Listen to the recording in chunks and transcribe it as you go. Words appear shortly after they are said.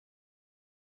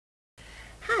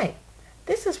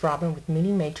This is Robin with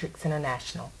Mini Matrix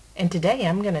International, and today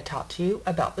I'm going to talk to you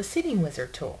about the Seating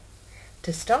Wizard tool.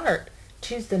 To start,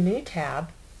 choose the New tab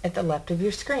at the left of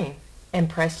your screen and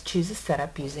press Choose a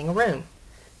Setup using a room.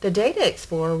 The Data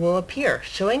Explorer will appear,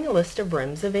 showing a list of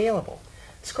rooms available.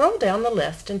 Scroll down the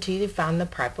list until you find the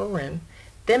proper room,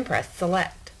 then press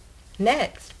Select.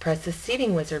 Next, press the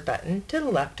Seating Wizard button to the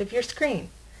left of your screen.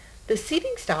 The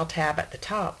Seating Style tab at the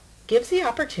top gives the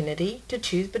opportunity to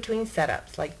choose between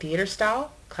setups like theater style,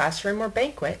 classroom, or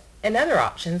banquet, and other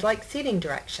options like seating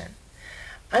direction.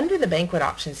 Under the Banquet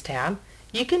Options tab,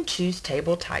 you can choose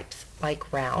table types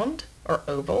like round, or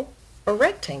oval, or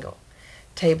rectangle,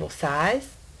 table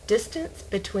size, distance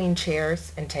between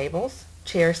chairs and tables,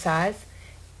 chair size,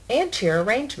 and chair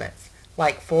arrangements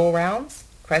like full rounds,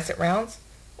 crescent rounds,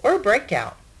 or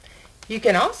breakout. You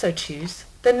can also choose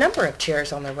the number of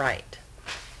chairs on the right.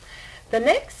 The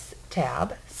next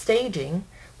tab, Staging,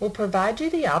 will provide you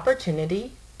the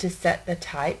opportunity to set the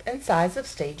type and size of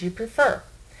stage you prefer.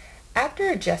 After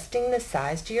adjusting the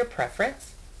size to your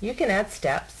preference, you can add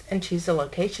steps and choose the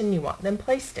location you want them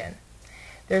placed in.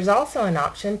 There's also an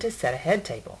option to set a head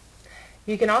table.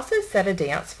 You can also set a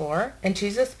dance floor and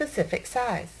choose a specific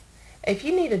size. If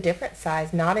you need a different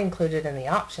size not included in the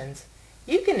options,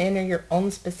 you can enter your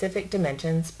own specific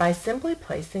dimensions by simply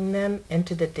placing them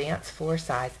into the dance floor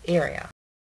size area.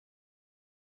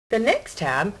 The next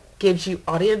tab gives you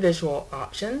audiovisual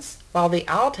options, while the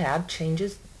Aisle tab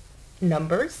changes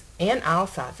numbers and aisle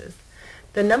sizes.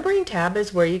 The Numbering tab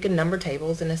is where you can number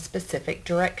tables in a specific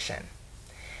direction.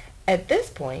 At this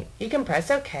point, you can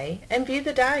press OK and view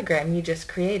the diagram you just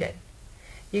created.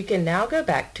 You can now go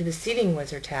back to the Seating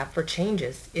Wizard tab for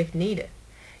changes if needed.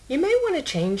 You may want to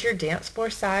change your dance floor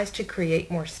size to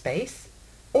create more space,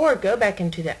 or go back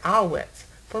into the aisle widths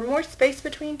for more space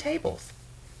between tables.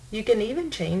 You can even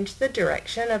change the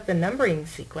direction of the numbering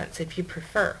sequence if you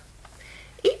prefer.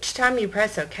 Each time you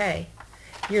press OK,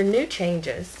 your new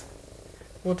changes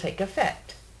will take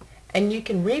effect, and you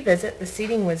can revisit the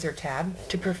Seating Wizard tab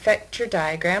to perfect your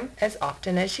diagram as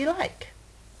often as you like.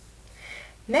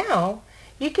 Now,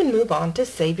 you can move on to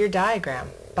save your diagram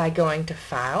by going to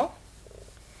File,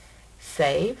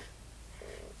 Save,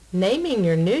 naming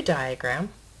your new diagram,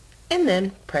 and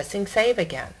then pressing Save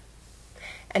again.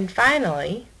 And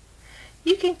finally,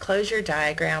 you can close your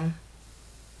diagram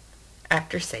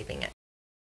after saving it.